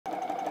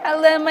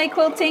Hello my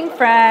quilting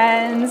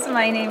friends,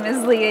 my name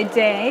is Leah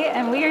Day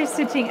and we are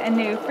stitching a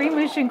new free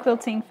motion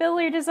quilting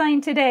filler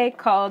design today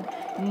called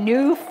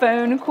New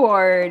Phone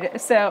Cord.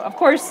 So of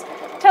course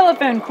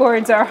telephone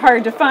cords are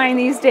hard to find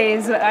these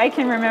days, but I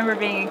can remember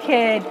being a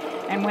kid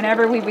and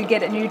whenever we would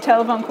get a new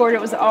telephone cord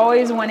it was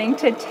always wanting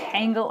to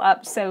tangle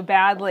up so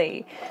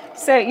badly.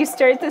 So you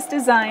start this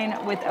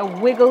design with a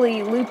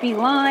wiggly loopy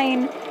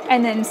line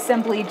and then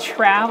simply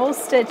travel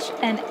stitch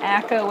and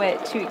echo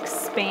it to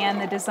expand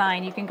the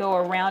design. You can go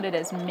around it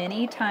as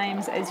many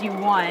times as you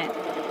want.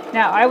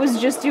 Now I was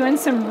just doing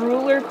some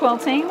ruler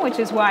quilting, which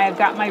is why I've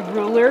got my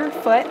ruler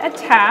foot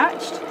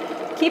attached.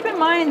 Keep in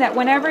mind that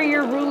whenever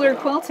you're ruler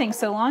quilting,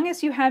 so long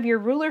as you have your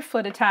ruler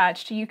foot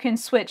attached, you can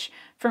switch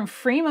from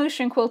free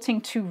motion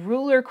quilting to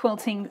ruler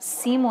quilting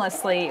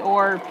seamlessly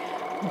or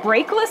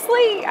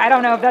breaklessly. I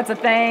don't know if that's a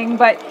thing,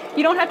 but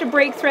you don't have to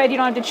break thread, you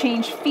don't have to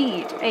change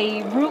feet.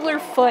 A ruler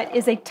foot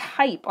is a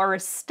type or a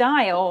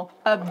style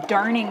of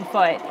darning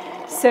foot.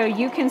 So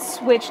you can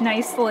switch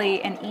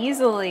nicely and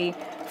easily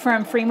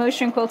from free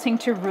motion quilting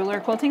to ruler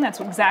quilting. That's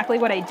exactly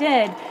what I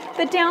did.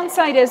 The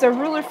downside is a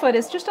ruler foot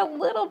is just a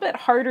little bit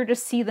harder to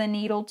see the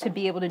needle to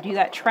be able to do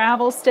that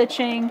travel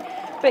stitching.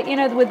 But you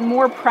know, with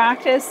more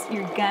practice,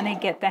 you're gonna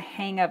get the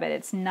hang of it.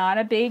 It's not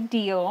a big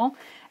deal.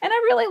 And I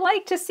really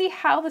like to see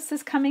how this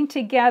is coming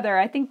together.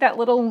 I think that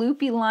little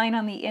loopy line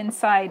on the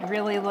inside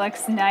really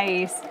looks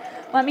nice.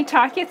 Let me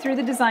talk you through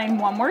the design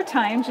one more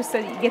time just so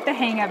that you get the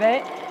hang of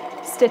it.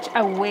 Stitch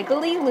a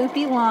wiggly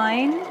loopy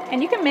line,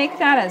 and you can make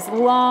that as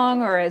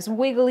long or as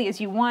wiggly as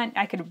you want.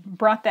 I could have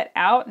brought that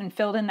out and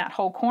filled in that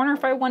whole corner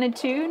if I wanted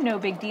to, no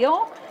big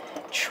deal.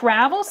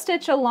 Travel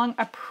stitch along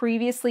a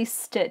previously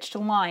stitched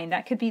line.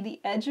 That could be the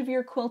edge of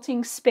your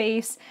quilting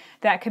space.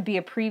 That could be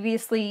a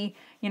previously,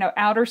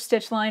 outer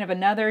stitch line of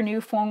another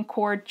new phone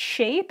cord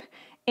shape.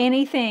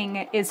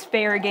 Anything is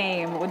fair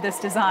game with this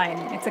design.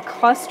 It's a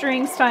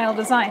clustering style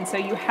design, so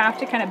you have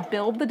to kind of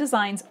build the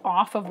designs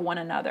off of one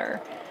another.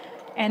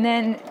 And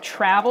then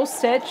travel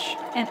stitch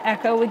and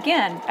echo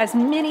again as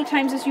many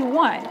times as you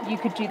want. You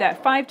could do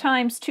that 5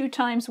 times, 2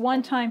 times,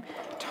 1 time,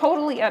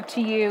 totally up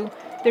to you.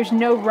 There's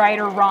no right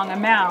or wrong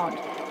amount.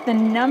 The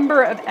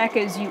number of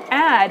echoes you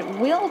add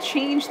will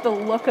change the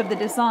look of the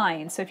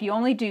design. So if you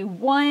only do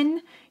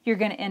 1, you're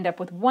going to end up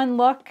with 1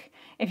 look.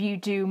 If you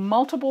do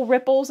multiple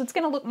ripples, it's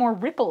going to look more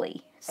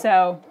ripply.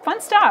 So fun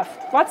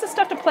stuff. Lots of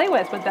stuff to play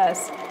with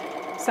this.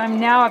 So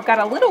I've got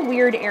a little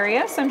weird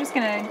area, so I'm just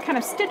going to kind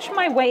of stitch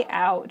my way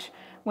out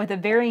with a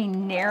very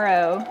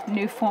narrow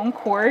new phone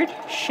cord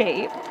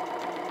shape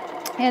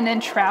and then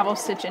travel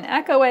stitch and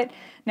echo it.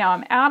 Now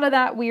I'm out of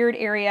that weird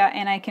area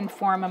and I can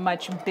form a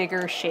much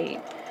bigger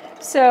shape.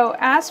 So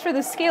as for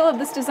the scale of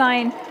this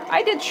design,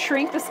 I did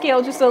shrink the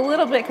scale just a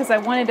little bit because I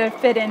wanted to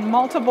fit in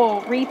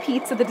multiple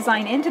repeats of the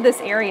design into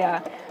this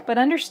area. But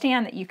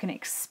understand that you can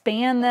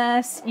expand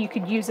this. You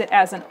could use it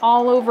as an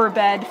all-over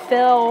bed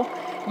fill.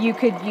 You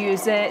could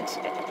use it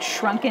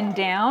shrunken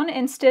down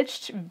and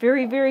stitched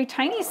very, very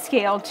tiny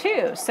scale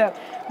too. So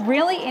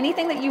really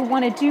anything that you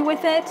want to do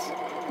with it,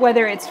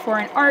 whether it's for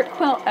an art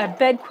quilt, a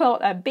bed quilt,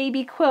 a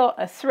baby quilt,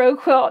 a throw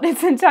quilt,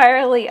 it's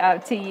entirely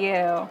up to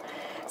you.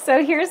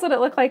 So here's what it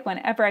looked like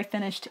whenever I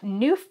finished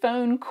New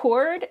Phone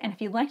Cord. And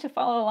if you'd like to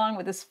follow along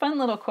with this fun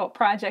little quilt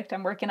project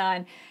I'm working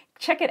on,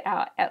 check it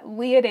out at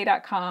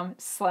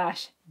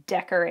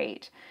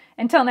leahday.com/decorate.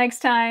 Until next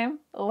time,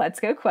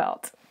 let's go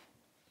quilt.